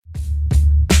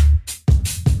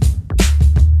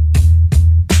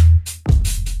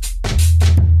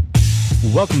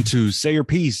Welcome to Say Your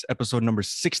Piece, episode number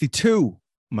 62.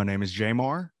 My name is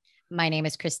Jamar. My name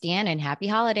is Christiane, and happy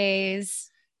holidays.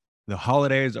 The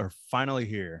holidays are finally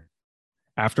here.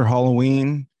 After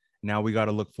Halloween, now we got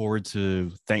to look forward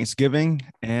to Thanksgiving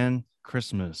and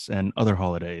Christmas and other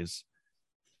holidays.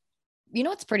 You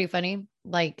know what's pretty funny?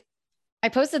 Like, I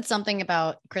posted something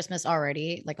about Christmas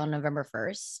already, like on November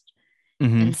 1st.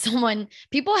 And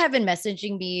people have been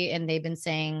messaging me and they've been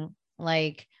saying,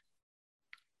 like,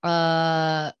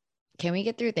 can we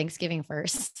get through Thanksgiving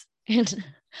first? And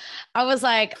I was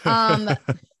like,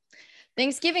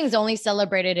 Thanksgiving's only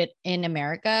celebrated in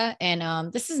America,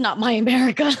 and this is not my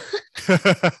America.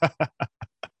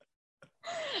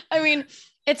 I mean,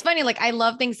 it's funny, like I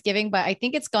love Thanksgiving, but I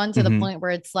think it's gone to the point where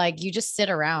it's like you just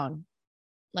sit around.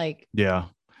 Like, yeah,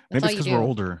 maybe it's because we're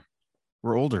older.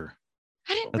 We're older.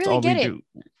 I didn't really get it.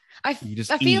 I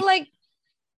feel like,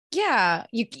 yeah,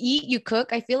 you eat, you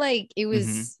cook. I feel like it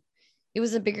was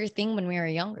a bigger thing when we were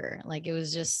younger. Like it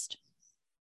was just,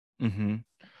 I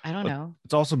don't know.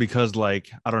 It's also because,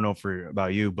 like, I don't know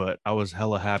about you, but I was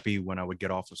hella happy when I would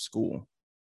get off of school.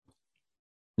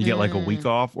 You get like a week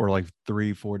off or like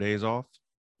 3-4 days off.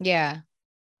 Yeah.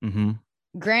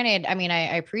 Granted, I mean,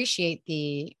 I appreciate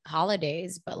the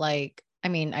holidays, but like, I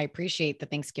mean, I appreciate the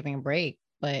Thanksgiving break,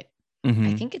 but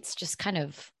I think it's just kind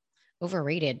of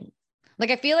overrated. Like,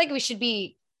 I feel like we should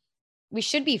be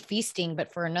feasting,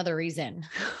 but for another reason.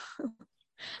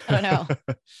 I don't know.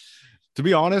 To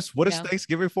be honest, what is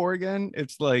Thanksgiving for again?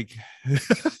 It's like,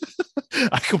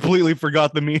 I completely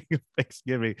forgot the meaning of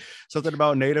Thanksgiving. Something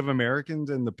about Native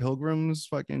Americans and the Pilgrims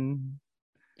fucking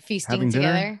feasting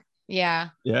together. Yeah.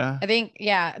 Yeah. I think,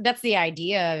 yeah, that's the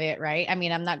idea of it, right? I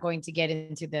mean, I'm not going to get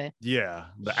into the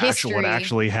actual what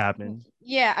actually happened.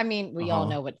 Yeah, I mean, we all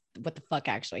know what the fuck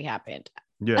actually happened.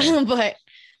 Yeah. But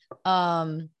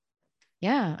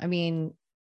yeah, I mean,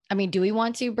 do we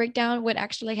want to break down what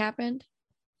actually happened?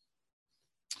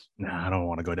 Nah, I don't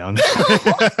want to go down there.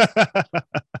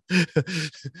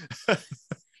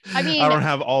 I mean, I don't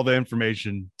have all the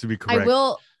information to be correct. I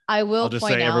will. I'll just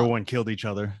say everyone killed each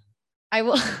other. I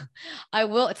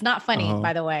will. It's not funny,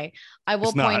 by the way. I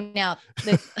will point out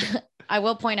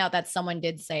that someone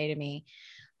did say to me,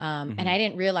 and I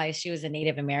didn't realize she was a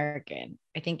Native American.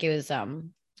 I think it was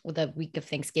the week of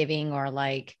Thanksgiving or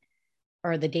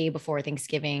the day before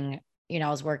Thanksgiving. You know,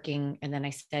 I was working and then I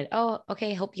said, "Oh,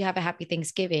 okay. Hope you have a happy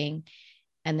Thanksgiving."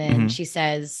 And then she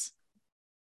says,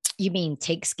 "You mean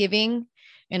Takesgiving?"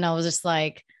 And I was just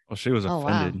like, well, she was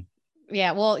offended. Wow.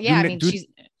 Yeah. Well, yeah. I'm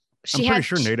pretty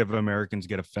sure Native Americans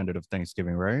get offended of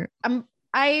Thanksgiving, right?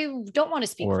 I don't want to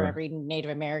speak for every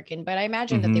Native American, but I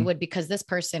imagine that they would, because this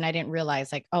person, I didn't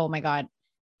realize, like, oh my God,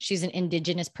 she's an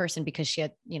indigenous person because she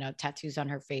had, tattoos on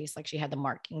her face. Like she had the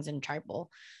markings and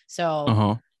tribal.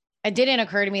 So it didn't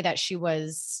occur to me that she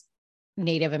was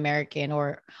Native American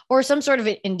or some sort of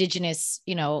indigenous,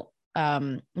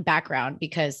 background,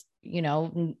 because,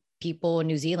 people in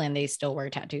New Zealand, they still wear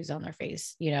tattoos on their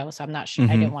face, so I'm not sure.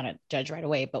 I didn't want to judge right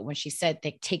away, but when she said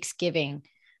that Takesgiving,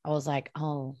 I was like,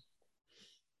 oh,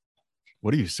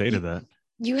 what do you say to that?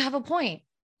 You have a point.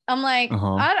 I'm like,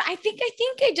 I think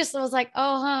I just was like,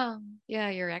 oh, yeah,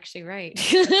 you're actually right.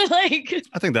 Like,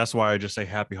 I think that's why I just say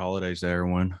happy holidays to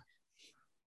everyone.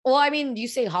 Well, I mean, you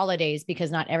say holidays because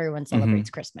not everyone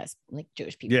celebrates Christmas. Like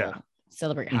Jewish people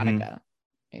celebrate Hanukkah.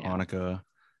 Hanukkah,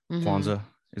 Kwanzaa,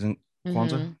 isn't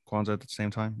Kwanzaa at the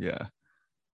same time? Yeah.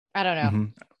 I don't know.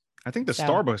 I think the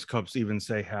Starbucks cups even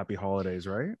say happy holidays,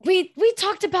 right? We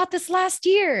talked about this last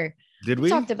year. Did we? We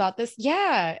talked about this.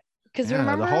 Yeah. Because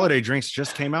remember, the holiday drinks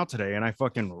just came out today and I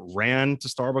fucking ran to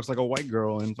Starbucks like a white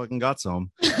girl and fucking got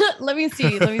some. Let me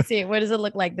see. What does it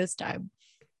look like this time?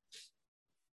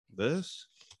 This?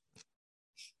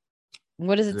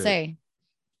 What does it say?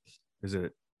 Is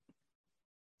it?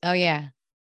 Oh, yeah.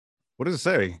 What does it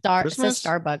say? It says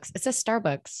Starbucks. It says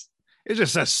Starbucks. It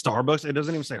just says Starbucks. It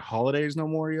doesn't even say holidays no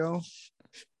more, yo.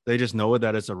 They just know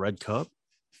that it's a red cup.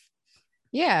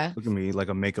 Yeah. Look at me like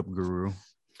a makeup guru.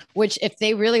 Which, if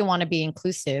they really want to be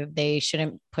inclusive, they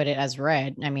shouldn't put it as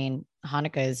red. I mean,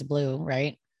 Hanukkah is blue,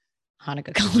 right?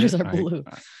 Hanukkah colors are blue.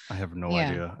 I have no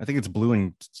idea. I think it's blue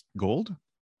and gold.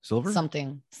 Silver?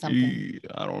 Something. I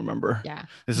don't remember. Yeah.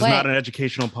 This is not an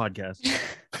educational podcast.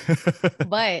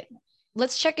 But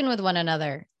let's check in with one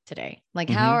another today. Like,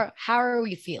 how are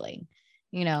we feeling?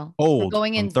 Old.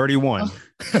 I'm 31.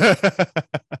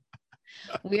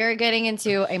 We are getting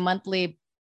into a monthly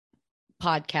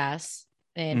podcast,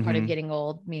 and part of getting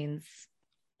old means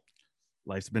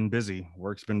life's been busy.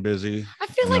 Work's been busy. I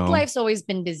feel like life's always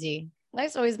been busy.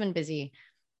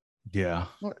 Yeah.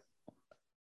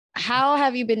 How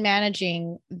have you been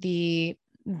managing the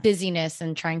busyness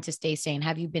and trying to stay sane,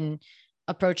 have you been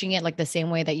approaching it like the same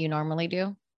way that you normally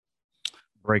do?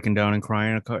 Breaking down and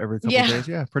crying every couple of days.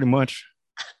 Yeah, pretty much.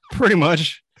 Pretty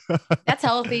much. That's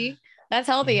healthy. That's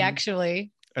healthy, Mhm.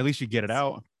 actually. At least you get it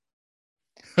out.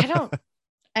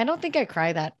 I don't think I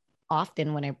cry that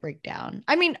often when I break down.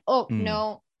 I mean,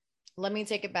 no, let me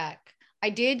take it back. I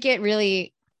did get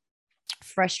really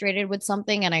frustrated with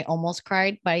something and I almost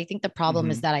cried, but I think the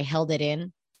problem is that I held it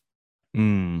in.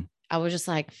 I was just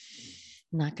like,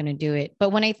 I'm not going to do it. But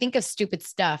when I think of stupid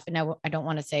stuff, and I don't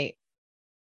want to say,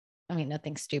 I mean,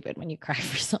 nothing's stupid when you cry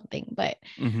for something, but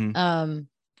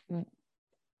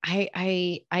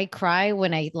I cry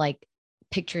when I like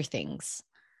picture things,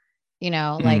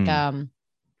 like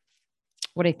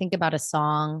what I think about a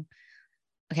song.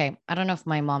 Okay, I don't know if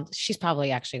my mom, she's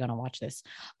probably actually going to watch this.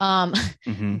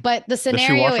 But the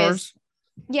scenario is,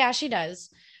 yeah, she does.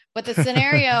 But the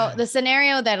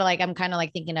scenario that like I'm kind of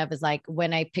like thinking of is like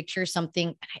when I picture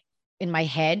something in my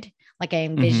head, like I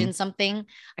envision something,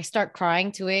 I start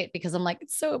crying to it because I'm like,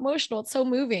 it's so emotional, it's so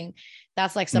moving.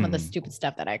 That's like some of the stupid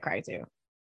stuff that I cry to.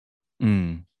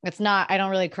 It's not, I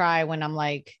don't really cry when I'm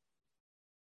like,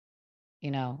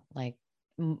 like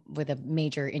with a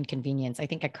major inconvenience. I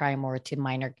think I cry more to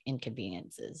minor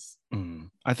inconveniences.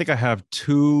 I think I have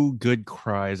 2 good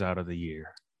cries out of the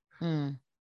year.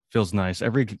 Feels nice.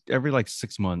 Every like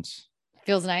 6 months.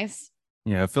 Feels nice.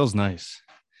 Yeah, it feels nice.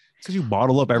 It's because you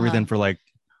bottle up everything for like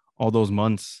all those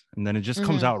months, and then it just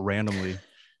comes out randomly.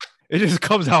 It just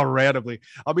comes out randomly.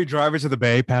 I'll be driving to the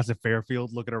Bay, passing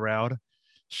Fairfield, looking around.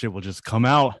 Shit will just come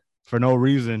out for no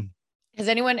reason. Has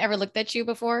anyone ever looked at you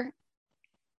before?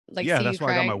 Like, yeah, that's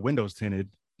why I got my windows tinted.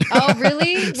 Oh,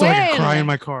 really? So I can cry in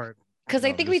my car. Because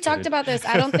I think we talked about this.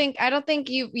 I don't think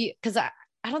you because I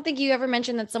don't think you ever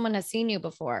mentioned that someone has seen you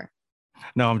before.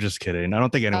 No, I'm just kidding. I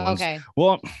don't think anyone's. Okay.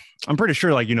 Well, I'm pretty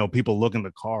sure, like, people look in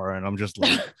the car and I'm just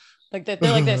like, like that.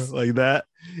 They're like this, like that.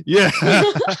 Yeah.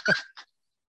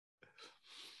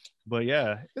 But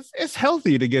yeah, it's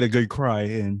healthy to get a good cry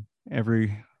in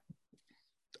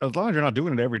as long as you're not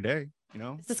doing it every day,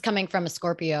 This is coming from a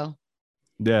Scorpio.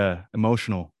 Yeah,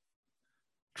 emotional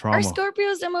trauma. Are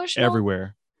Scorpios emotional?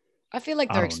 Everywhere. I feel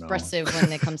like they're expressive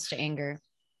when it comes to anger.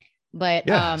 But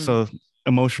yeah, so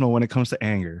emotional when it comes to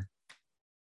anger.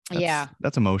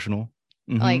 That's emotional.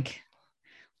 Like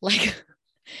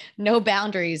no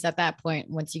boundaries at that point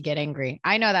once you get angry.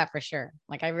 I know that for sure.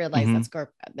 Like I realize that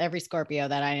every Scorpio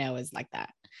that I know is like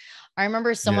that. I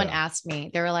remember someone asked me,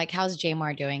 they were like, how's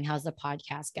Jamar doing? How's the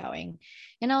podcast going?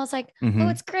 And I was like, oh,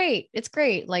 it's great. It's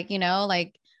great. Like,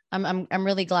 like I'm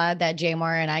really glad that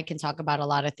Jamar and I can talk about a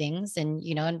lot of things. And,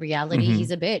 in reality,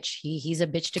 he's a bitch. He's a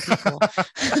bitch to people.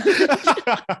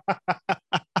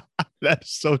 That's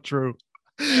so true.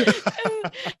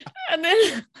 And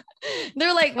then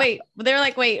they're like, wait,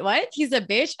 what? He's a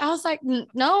bitch? I was like,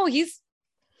 no, he's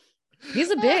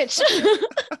a bitch.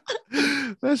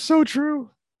 That's so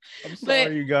true. I'm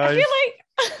sorry, you guys.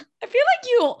 I feel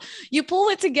like you pull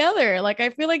it together. Like, I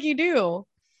feel like you do.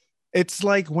 It's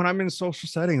like when I'm in social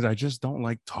settings, I just don't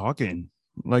like talking.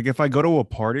 Like if I go to a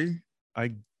party,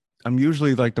 I'm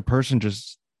usually like the person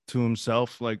just to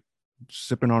himself, like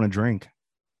sipping on a drink.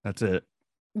 That's it.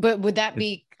 But would that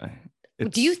be,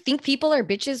 do you think people are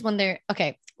bitches when they're,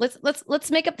 okay,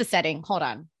 let's make up the setting. Hold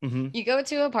on. You go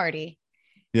to a party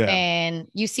and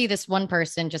you see this one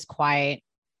person just quiet.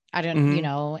 I don't,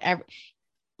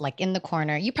 like in the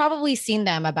corner, you probably seen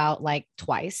them about like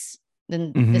twice.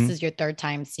 Then this is your third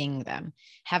time seeing them.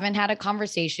 Haven't had a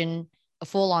conversation, a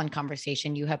full-on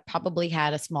conversation. You have probably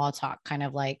had a small talk, kind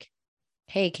of like,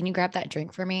 hey, can you grab that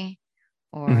drink for me?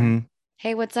 Or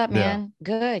hey, what's up, man?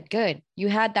 Yeah. Good. You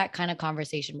had that kind of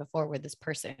conversation before with this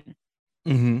person.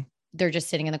 They're just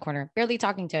sitting in the corner, barely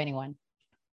talking to anyone.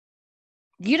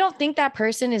 You don't think that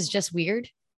person is just weird?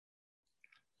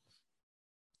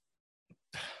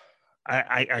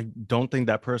 I don't think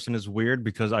that person is weird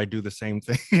because I do the same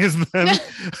thing as them.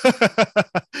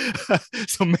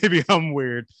 So maybe I'm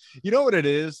weird. You know what it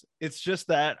is? It's just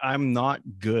that I'm not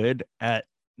good at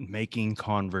making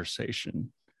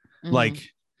conversation. Like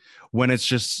when it's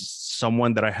just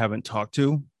someone that I haven't talked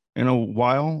to in a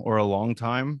while or a long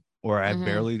time, or I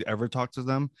barely ever talked to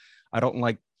them, I don't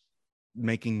like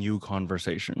making new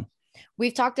conversation.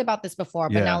 We've talked about this before,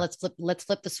 but now let's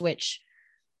flip the switch.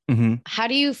 How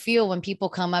do you feel when people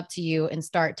come up to you and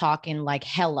start talking like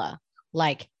hella,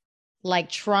 like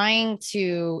trying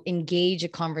to engage a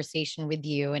conversation with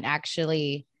you and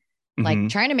actually like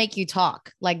trying to make you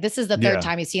talk? Like this is the third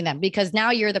time you've seen them because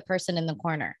now you're the person in the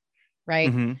corner, right?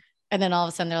 And then all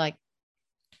of a sudden they're like,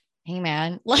 hey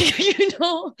man, like,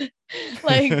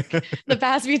 like the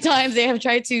past few times they have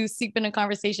tried to seep in a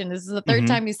conversation. This is the third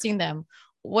time you've seen them.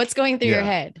 What's going through your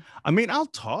head? I mean, I'll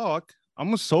talk.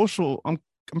 I'm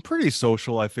pretty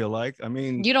social, I feel like. I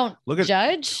mean, you don't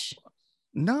judge?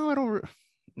 No, I don't.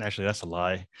 Actually, that's a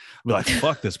lie. I'll be like,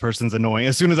 fuck, this person's annoying.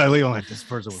 As soon as I leave, I'm like, this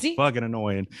person was fucking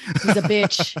annoying. He's a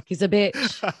bitch. He's a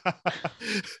bitch.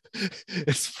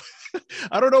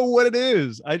 I don't know what it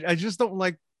is. I just don't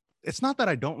like, it's not that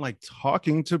I don't like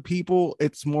talking to people.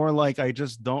 It's more like I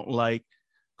just don't like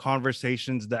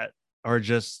conversations that are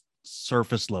just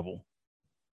surface level,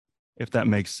 if that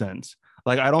makes sense.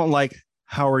 Like, I don't like,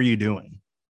 how are you doing?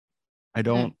 I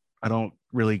don't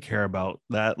really care about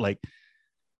that. Like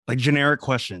generic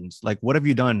questions, like what have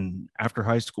you done after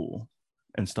high school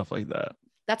and stuff like that.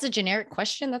 That's a generic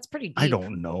question. That's pretty deep. I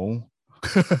don't know.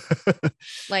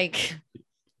 Like,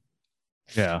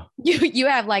 yeah, you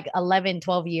have like 11,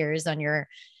 12 years on your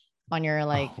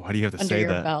like, why do you have to say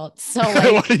that belt? So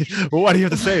like, why do you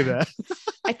have to say that?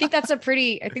 I think that's a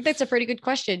pretty good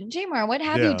question. Jamar, what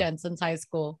have you done since high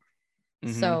school?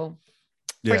 So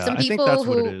for some people, I think that's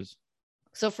what it is.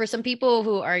 So for some people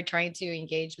who are trying to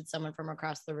engage with someone from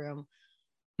across the room,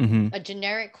 a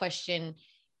generic question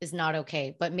is not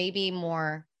okay, but maybe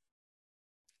more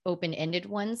open-ended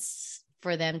ones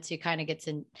for them to kind of get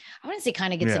to, I wouldn't say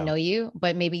kind of get to know you,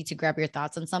 but maybe to grab your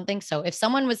thoughts on something. So if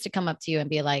someone was to come up to you and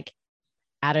be like,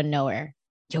 out of nowhere,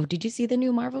 yo, did you see the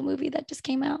new Marvel movie that just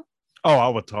came out? Oh, I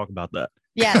would talk about that.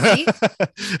 Yeah. See?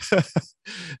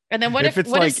 And then what if it's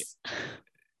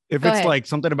like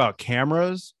something about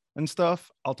cameras and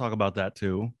stuff, I'll talk about that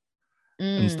too.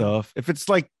 And stuff. If it's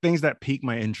like things that pique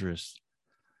my interest,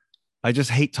 I just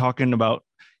hate talking about,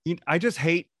 I just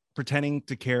hate pretending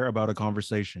to care about a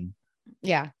conversation.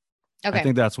 Yeah. Okay. I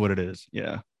think that's what it is.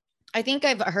 Yeah. I think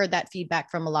I've heard that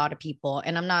feedback from a lot of people,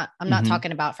 and I'm not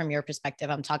talking about from your perspective.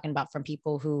 I'm talking about from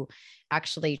people who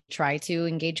actually try to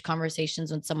engage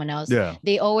conversations with someone else. Yeah.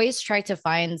 They always try to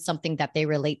find something that they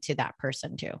relate to that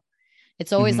person to.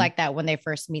 It's always like that when they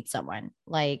first meet someone.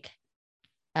 Like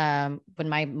when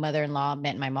my mother-in-law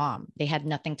met my mom, they had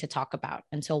nothing to talk about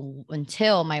until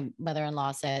my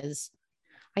mother-in-law says,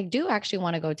 I do actually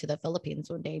want to go to the Philippines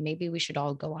one day. Maybe we should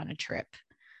all go on a trip.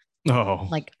 Oh,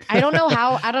 like, I don't know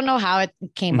how it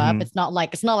came up. It's not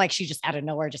like she just out of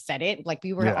nowhere just said it. Like,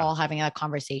 we were all having a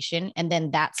conversation, and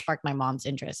then that sparked my mom's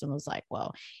interest and was like,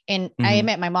 whoa. And I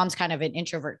admit my mom's kind of an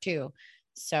introvert too.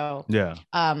 So,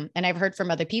 and I've heard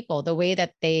from other people, the way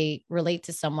that they relate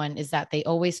to someone is that they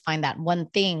always find that one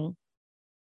thing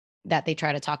that they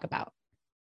try to talk about,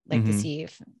 like to see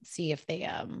if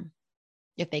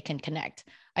they can connect.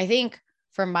 I think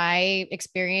from my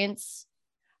experience,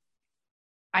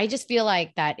 I just feel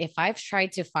like that if I've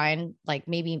tried to find like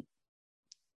maybe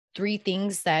 3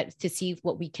 things that to see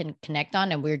what we can connect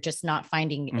on, and we're just not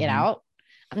finding it out,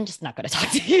 I'm just not going to talk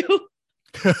to you.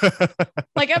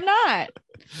 Like, I'm not.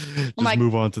 Just like,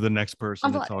 move on to the next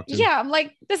person to talk to. Yeah, I'm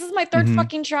like, this is my third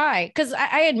fucking try, because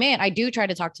I admit I do try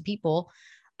to talk to people.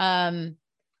 I'm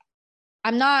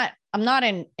not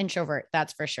an introvert,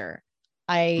 that's for sure.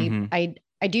 I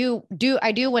do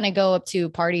when I go up to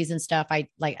parties and stuff,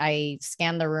 I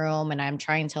scan the room and I'm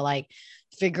trying to like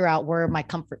figure out where my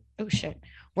comfort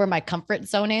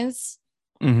zone is.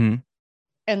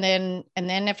 And then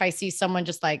if I see someone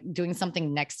just like doing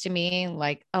something next to me,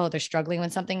 like, oh, they're struggling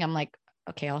with something, I'm like,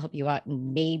 okay, I'll help you out.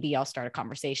 And maybe I'll start a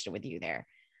conversation with you there.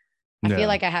 I feel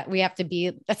like we have to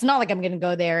be, it's not like I'm going to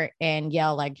go there and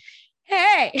yell like,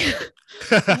 hey,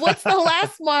 what's the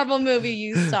last Marvel movie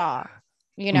you saw?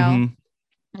 You know,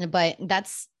 but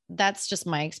that's just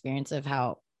my experience of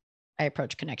how I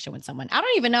approach connection with someone. I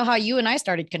don't even know how you and I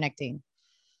started connecting.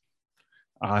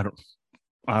 I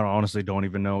honestly don't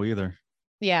even know either.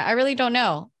 Yeah, I really don't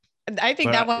know. I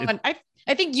think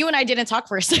I think you and I didn't talk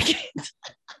for a second.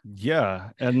 Yeah.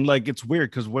 And like, it's weird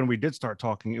because when we did start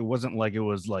talking, it wasn't like it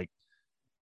was like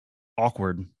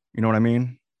awkward. You know what I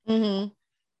mean?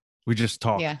 We just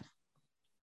talked. Yeah.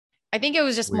 I think it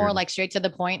was just more like straight to the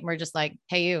point. We're just like,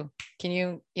 hey, you, can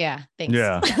you? Yeah. Thanks.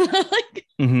 Yeah. Like,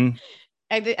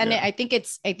 I think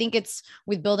it's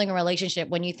with building a relationship.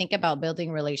 When you think about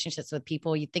building relationships with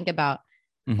people, you think about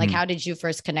like, how did you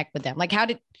first connect with them? Like, how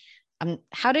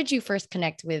did you first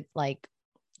connect with like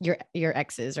your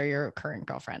exes or your current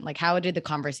girlfriend? Like, how did the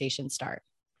conversation start?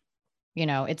 You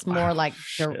know, it's more like,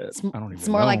 it's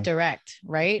more like direct,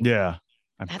 right? Yeah.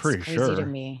 That's pretty crazy sure. to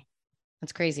me.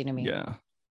 That's crazy to me. Yeah.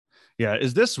 Yeah.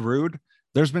 Is this rude?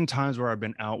 There's been times where I've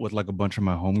been out with like a bunch of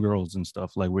my homegirls and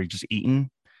stuff, like we're just eating.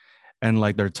 and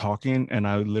like they're talking, and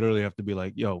I literally have to be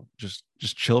like, yo, just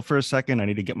chill for a second. I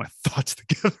need to get my thoughts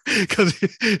together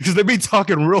because they be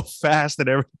talking real fast and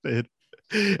everything.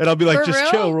 And I'll be like, For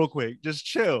just chill real? real quick. Just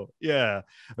chill. Yeah.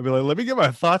 I'll be like, let me get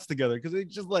my thoughts together because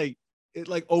it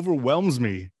like overwhelms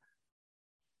me.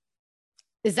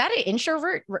 Is that an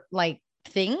introvert like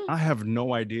thing? I have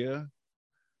no idea,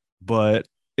 but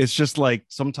it's just like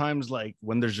sometimes like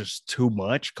when there's just too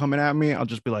much coming at me, I'll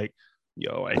just be like,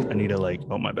 yo, I need to like,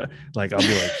 oh my bad. Like I'll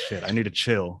be like, shit, I need to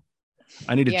chill.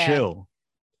 I need to Yeah, chill.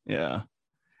 Yeah.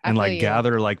 I And feel like you.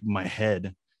 gather like my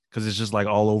head because it's just like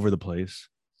all over the place.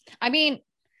 I mean,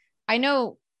 I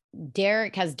know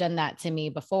Derek has done that to me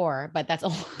before, but that's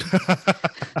all.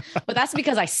 But that's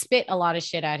because I spit a lot of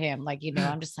shit at him. Like,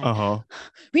 I'm just like, Uh-huh.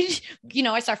 we just,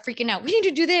 I start freaking out. We need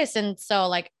to do this. And so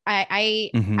like I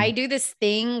Mm-hmm. do this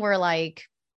thing where like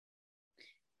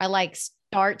I like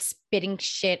start spitting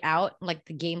shit out, like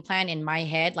the game plan in my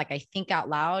head, like I think out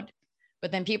loud.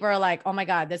 But then people are like, oh my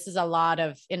God, this is a lot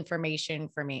of information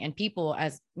for me. And people,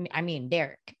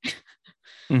 Derek.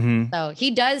 Mm-hmm. So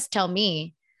he does tell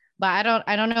me, but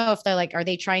I don't know if they're like, are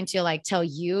they trying to like tell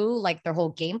you like their whole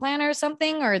game plan or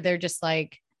something? Or they're just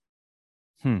like,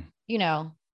 Hmm. you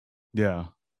know, Yeah.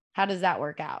 how does that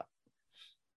work out?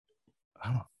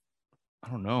 I don't I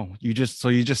don't know. You just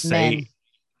say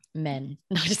Men.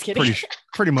 No, just kidding.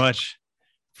 pretty much.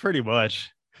 Pretty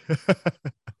much.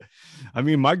 I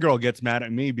mean, my girl gets mad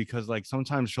at me because like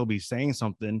sometimes she'll be saying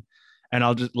something and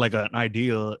I'll just like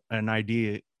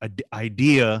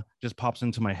idea just pops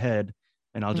into my head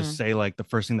and I'll just Mm, say like the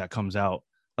first thing that comes out.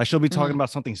 Like she'll be talking mhm. about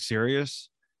something serious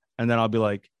and then I'll be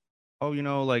like, "Oh,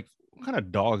 like what kind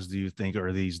of dogs do you think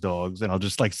are these dogs?" And I'll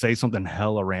just like say something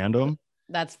hella random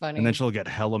That's and then funny she'll get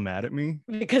hella mad at me.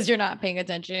 because you're not paying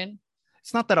attention.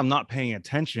 It's not that I'm not paying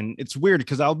attention. It's weird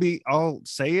because I'll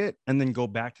say it and then go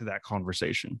back to that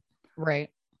conversation. Right.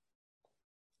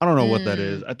 I don't know what that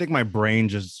is. Mm, I think my brain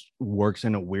just works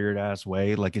in a weird ass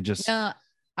way. Like it just no,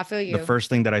 I feel the you. first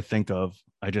thing that I think of,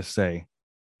 I just say.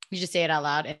 You just say it out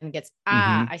loud and it gets,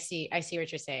 Mm-hmm. I see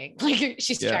what you're saying. Like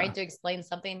she's trying Yeah. to explain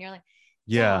something and you're like,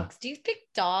 Yeah. dogs, do you think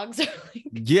dogs are like,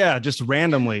 Yeah. Just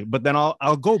randomly. But then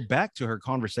I'll go back to her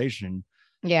conversation.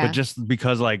 But yeah. just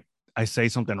because like I say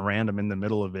something random in the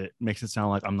middle of it makes it sound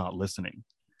like I'm not listening.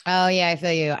 Oh yeah, I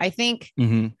feel you.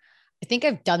 Mm-hmm. I think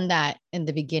I've done that in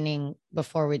the beginning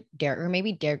before with Derek, or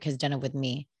maybe Derek has done it with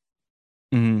me.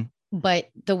 Mm-hmm. But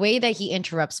the way that he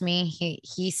interrupts me,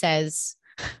 he says,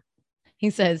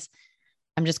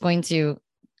 I'm just going to,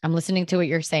 I'm listening to what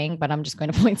you're saying, but I'm just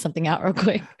going to point something out real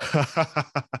quick.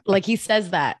 Like he says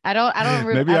that. Maybe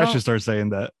I I should don't, start saying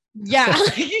that. yeah.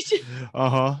 You should,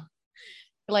 Uh-huh.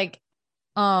 like,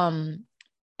 um,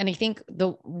 and I think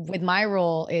with my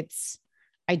role, it's,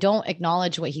 I don't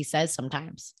acknowledge what he says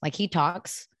sometimes. Like he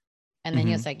talks and then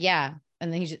he Mm-hmm. was like, yeah.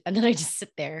 And then I just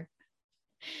sit there.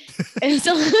 And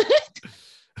so,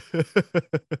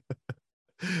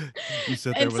 You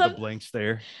sit there and with a some, blank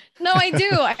stare. no, I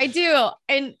do.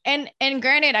 And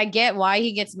granted, I get why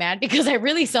he gets mad because I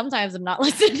really sometimes am not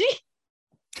listening.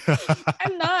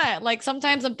 I'm not like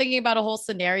sometimes I'm thinking about a whole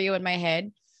scenario in my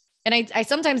head. And I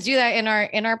sometimes do that in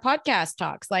our podcast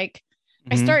talks. Like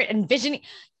I Mm-hmm. start envisioning,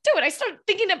 dude, I start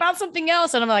thinking about something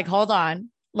else. And I'm like, hold on,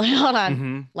 like, hold on,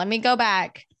 Mm-hmm. let me go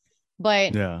back.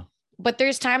 But Yeah. but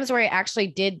there's times where I actually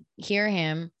did hear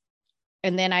him.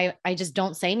 And then I just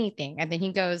don't say anything. And then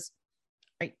he goes,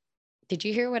 did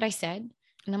you hear what I said?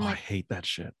 And I'm Oh, I like, hate that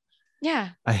shit. yeah,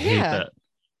 I hate yeah. that.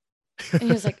 And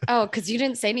he was like, oh, because you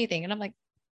didn't say anything. And I'm like,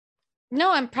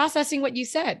 no, I'm processing what you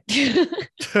said.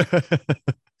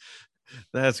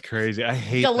 That's crazy. I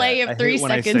hate that. Delay I of hate three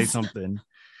when I say seconds. something.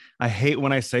 I hate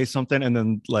when I say something and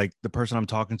then like the person I'm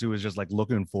talking to is just like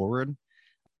looking forward.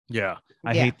 Yeah.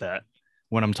 I Yeah. hate that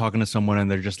when I'm talking to someone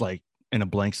and they're just like in a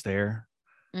blank stare.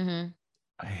 Mm-hmm.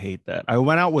 I hate that. I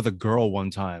went out with a girl one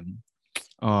time.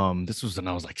 This was when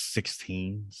I was like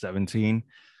 16, 17.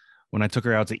 When I took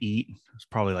her out to eat, it was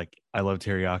probably like I love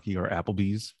teriyaki or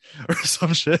Applebee's or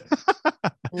some shit.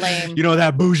 Lame.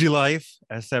 That bougie life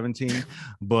at 17.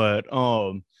 But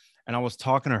and I was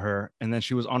talking to her, and then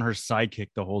she was on her sidekick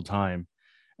the whole time.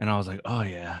 And I was like, oh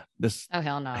yeah, Oh,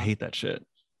 hell I no. hate that shit.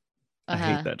 I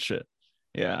hate Uh-huh. that shit.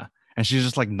 Yeah. And she's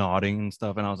just like nodding and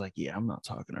stuff. And I was like, yeah, I'm not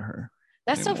talking to her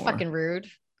That's so anymore. fucking rude.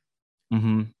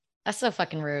 Mm-hmm. That's so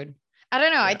fucking rude. I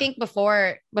don't know. I Yeah. think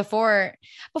before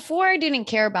I didn't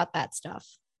care about that stuff.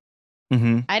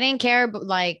 Mm-hmm. I didn't care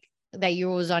like that you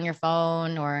was on your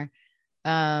phone or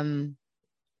um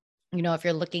if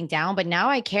you're looking down, but now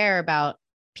I care about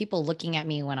people looking at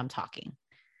me when I'm talking.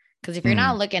 Because if you're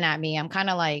not Mm. looking at me, I'm kind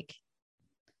of like,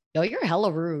 yo, you're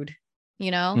hella rude,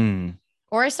 you know? Mm.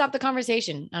 Or I stop the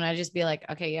conversation and I just be like,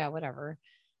 okay, yeah, whatever.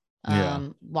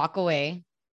 Walk away.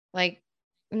 Like,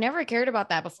 never cared about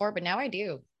that before, but now I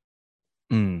do.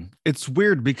 It's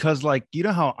weird because like, you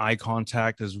know how eye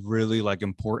contact is really like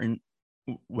important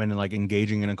when like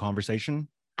engaging in a conversation?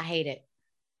 I hate it.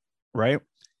 Right?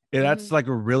 Yeah, that's like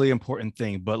a really important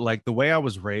thing. But like the way I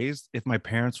was raised, if my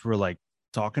parents were like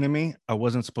talking to me, I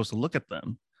wasn't supposed to look at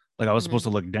them. Like I was supposed to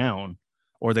look down,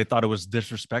 or they thought it was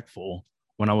disrespectful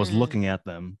when I was looking at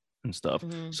them and stuff.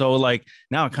 So like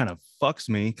now it kind of fucks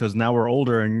me because now we're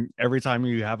older and every time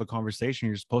you have a conversation,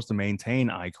 you're supposed to maintain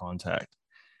eye contact.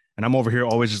 And I'm over here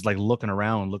always just like looking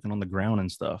around, looking on the ground and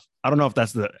stuff. I don't know if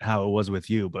that's how it was with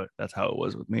you, but that's how it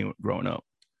was with me growing up.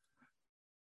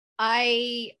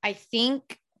 I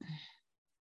think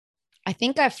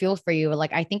I feel for you.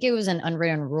 Like, I think it was an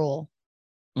unwritten rule.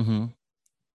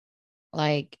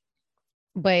 Like,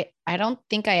 but I don't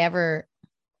think I ever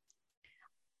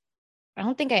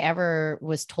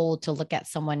was told to look at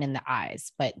someone in the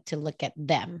eyes, but to look at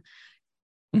them.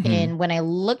 And when I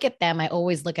look at them, I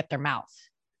always look at their mouth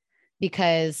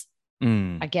because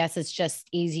I guess it's just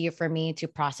easier for me to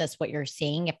process what you're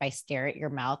saying if I stare at your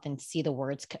mouth and see the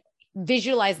words,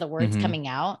 visualize the words coming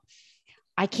out.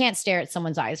 I can't stare at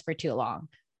someone's eyes for too long.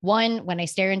 One, when I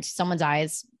stare into someone's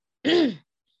eyes,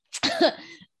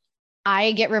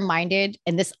 I get reminded,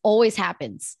 and this always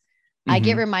happens. I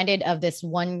get reminded of this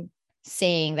one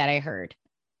saying that I heard.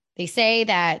 They say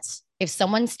that if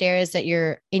someone stares at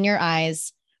in your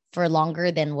eyes for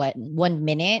longer than 1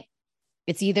 minute,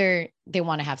 it's either they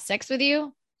want to have sex with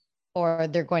you or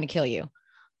they're going to kill you.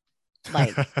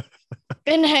 Like,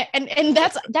 and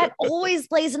that always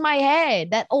plays in my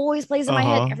head. That always plays in my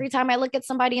head every time I look at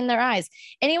somebody in their eyes.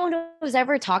 Anyone who's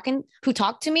ever who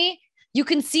talked to me, you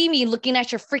can see me looking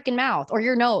at your freaking mouth or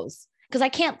your nose because I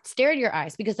can't stare at your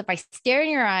eyes, because if I stare in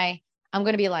your eye, I'm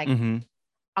going to be like, I'm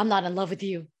not in love with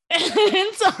you.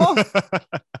 And so,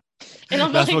 and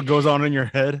I'm that's like, what goes on in your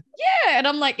head. Yeah. And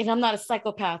I'm like, and I'm not a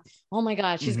psychopath. Oh my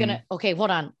God, she's gonna, okay,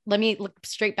 hold on. Let me look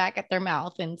straight back at their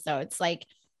mouth. And so it's like,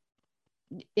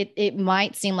 it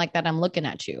might seem like that I'm looking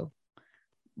at you,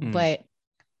 but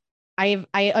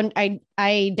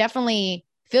I definitely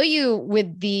feel you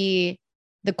with the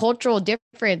cultural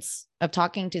difference of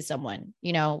talking to someone.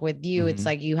 You know, with you, it's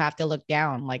like you have to look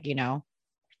down, like, you know,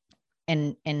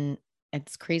 and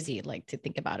it's crazy, like, to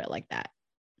think about it like that.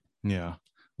 Yeah.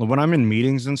 Well, when I'm in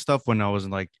meetings and stuff, when I was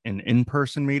like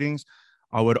in-person meetings,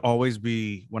 I would always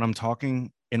be, when I'm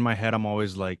talking in my head, I'm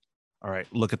always like, all right,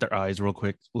 look at their eyes real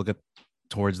quick, look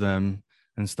towards them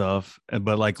and stuff,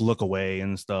 but like look away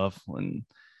and stuff. And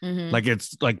like,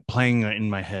 it's like playing in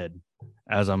my head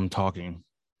as I'm talking.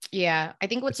 Yeah. I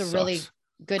think what's a really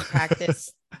good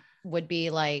practice would be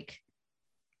like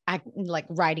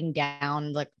writing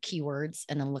down like keywords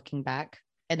and then looking back,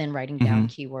 and then writing down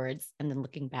keywords and then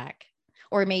looking back.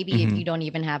 Or maybe if you don't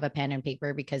even have a pen and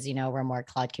paper, because, you know, we're more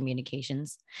cloud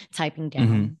communications, typing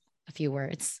down a few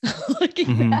words,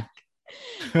 looking back,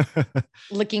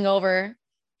 looking over,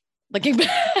 looking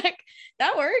back.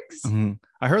 That works.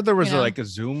 I heard there was like a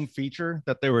Zoom feature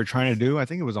that they were trying to do. I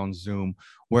think it was on Zoom,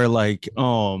 where like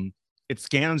it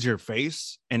scans your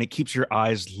face and it keeps your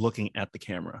eyes looking at the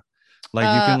camera. Like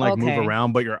you can like move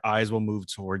around, but your eyes will move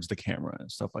towards the camera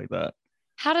and stuff like that.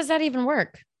 How does that even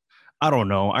work? I don't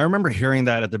know. I remember hearing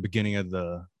that at the beginning of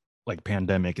the like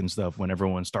pandemic and stuff, when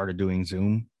everyone started doing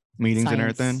Zoom meetings and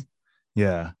everything.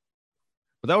 Yeah.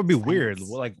 But that would be weird.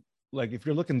 Like if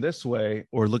you're looking this way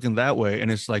or looking that way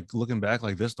and it's like looking back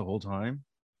like this the whole time.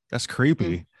 That's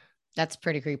creepy. That's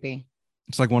pretty creepy.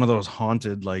 It's like one of those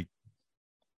haunted like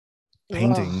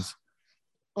paintings.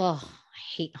 Oh, I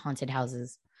hate haunted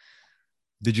houses.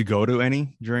 Did you go to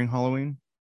any during Halloween?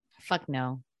 Fuck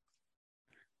no.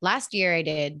 Last year I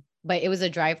did, but it was a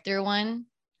drive-through one,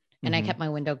 and I kept my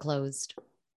window closed.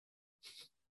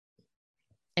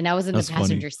 And I was in the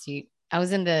passenger seat. I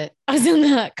was in the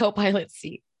co-pilot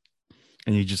seat.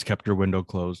 And you just kept your window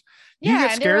closed. Yeah, you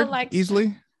get scared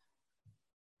easily?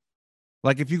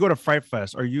 Like if you go to Fright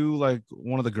Fest, are you like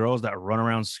one of the girls that run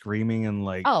around screaming and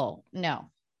like? Oh, no.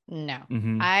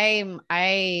 I'm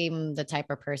the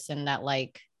type of person that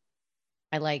like,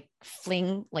 I like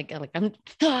fling, like I'm like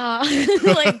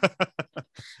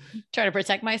try to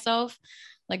protect myself.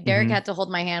 Like Derek had to hold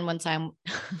my hand one time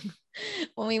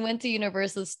when we went to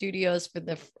Universal Studios for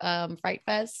the Fright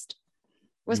Fest.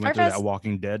 Was Fright Fest that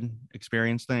Walking Dead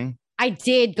experience thing? I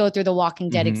did go through the Walking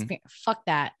Dead experience. Fuck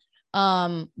that.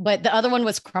 But the other one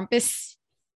was Krampus.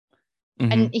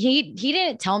 And he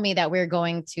didn't tell me that we were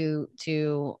going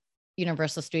to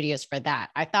Universal Studios for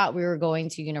that. I thought we were going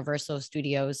to Universal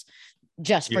Studios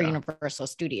just for Universal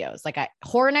Studios. Like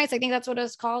Horror Nights, I think that's what it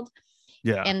was called.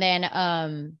 Yeah. And then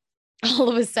all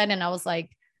of a sudden I was like,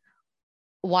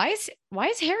 why is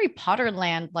Harry Potter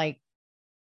Land like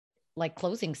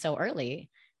closing so early?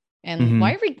 And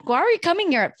why are we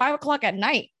coming here at 5:00 at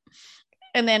night?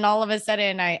 And then all of a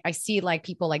sudden I see like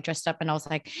people like dressed up, and I was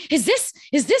like, is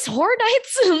this Horror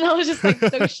Nights? And I was just like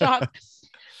so shocked.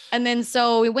 And then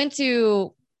so we went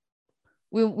to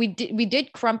we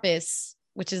did Krampus,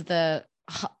 which is I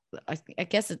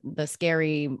guess the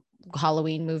scary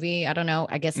Halloween movie. I don't know.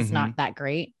 I guess it's not that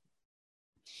great.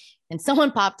 And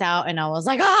someone popped out, and I was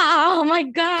like, oh my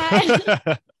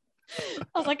God.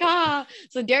 I was like,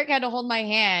 so Derek had to hold my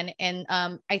hand. And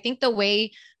I think the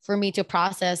way for me to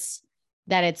process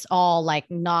that it's all like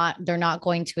they're not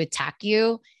going to attack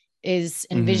you is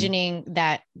envisioning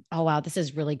that, oh wow, this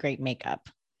is really great makeup,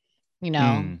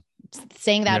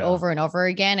 saying that over and over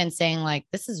again, and saying like,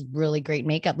 this is really great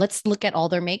makeup. Let's look at all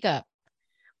their makeup.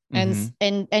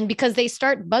 And because they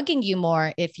start bugging you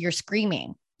more if you're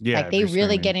screaming. Yeah, like they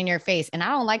really get in your face, and I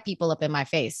don't like people up in my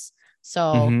face.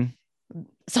 So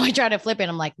I try to flip it.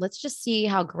 I'm like, let's just see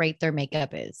how great their makeup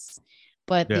is.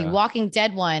 But the Walking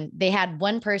Dead one, they had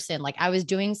one person, like I was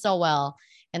doing so well,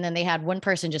 and then they had one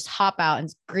person just hop out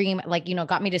and scream, like,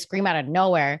 got me to scream out of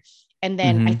nowhere. And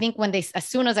then I think as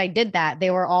soon as I did that,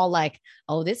 they were all like,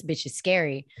 oh, this bitch is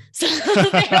scary. So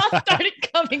they all started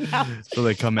coming out. So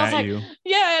they come at you.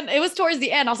 Yeah. And it was towards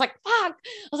the end. I was like, fuck.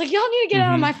 I was like, y'all need to get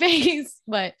out of my face.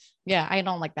 But yeah, I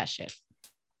don't like that shit.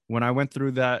 When I went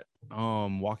through that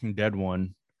Walking Dead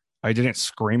one, I didn't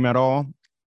scream at all,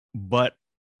 but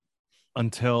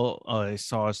until I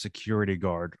saw a security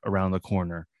guard around the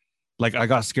corner. Like I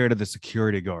got scared of the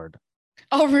security guard.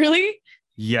 Oh, really?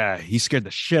 Yeah, he scared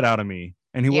the shit out of me.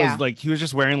 And he was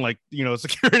just wearing like,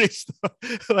 security stuff,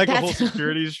 like a whole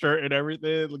security shirt and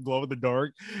everything, glow in the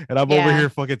dark. And I'm over here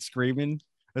fucking screaming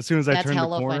as soon as I turned the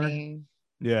corner. Funny.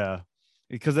 Yeah,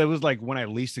 because it was like when I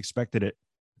least expected it.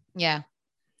 Yeah.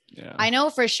 Yeah. I know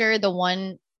for sure the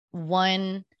one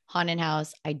haunted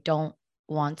house I don't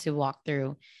want to walk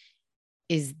through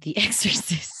is The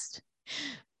Exorcist.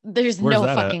 There's no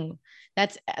fucking...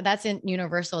 That's in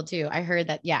Universal too. I heard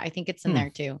that. Yeah, I think it's in there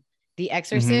too. The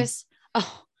Exorcist.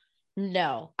 Oh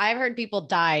no, I've heard people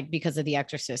died because of The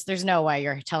Exorcist. There's no way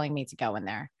you're telling me to go in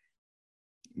there.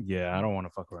 Yeah, I don't want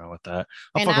to fuck around with that.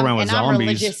 I'll fuck around with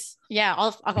zombies. Yeah,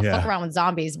 I'll fuck around with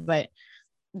zombies, but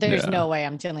there's no way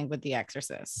I'm dealing with The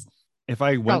Exorcist. If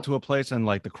I went to a place and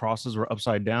like the crosses were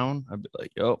upside down, I'd be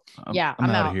like, yo, I'm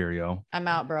out of here, yo. I'm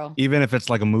out, bro. Even if it's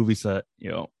like a movie set,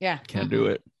 can't do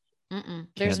it.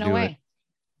 There's no way.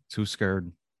 Too scared.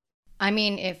 I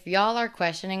mean, if y'all are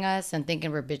questioning us and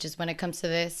thinking we're bitches when it comes to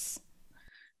this,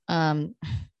 we're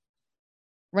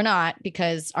not,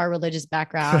 because our religious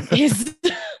background is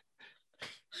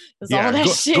all that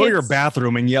shit. Go to your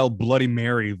bathroom and yell Bloody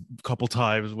Mary a couple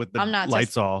times with the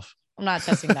lights off. I'm not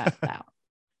testing that out.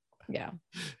 Yeah.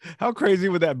 How crazy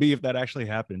would that be if that actually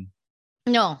happened?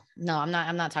 No, I'm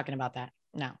not talking about that.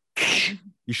 No.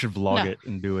 You should vlog it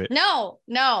and do it. No,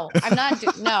 I'm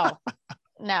not.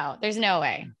 No, there's no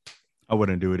way. I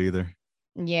wouldn't do it either.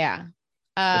 Yeah.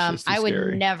 I would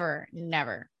scary.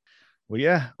 Never. Well,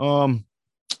 yeah.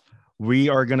 We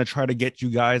are going to try to get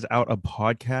you guys out a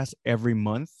podcast every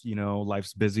month.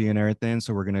 Life's busy and everything.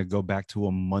 So we're going to go back to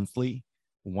a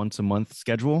once a month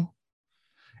schedule.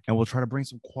 And we'll try to bring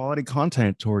some quality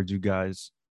content towards you guys,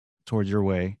 towards your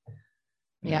way.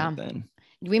 Yeah. Then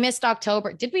we missed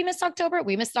October. Did we miss October?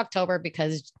 We missed October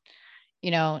because,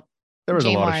 there was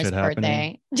a lot of shit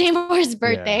happening. Jamar's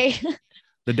birthday. Yeah.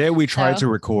 The day we tried to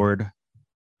record,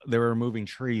 they were moving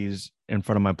trees in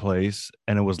front of my place,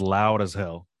 and it was loud as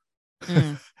hell.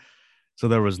 So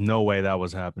there was no way that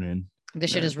was happening.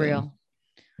 This shit is real.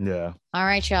 Yeah. All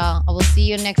right, y'all. We'll see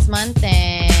you next month,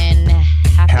 and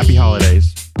happy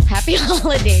holidays. Happy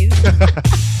holidays.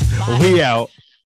 We out.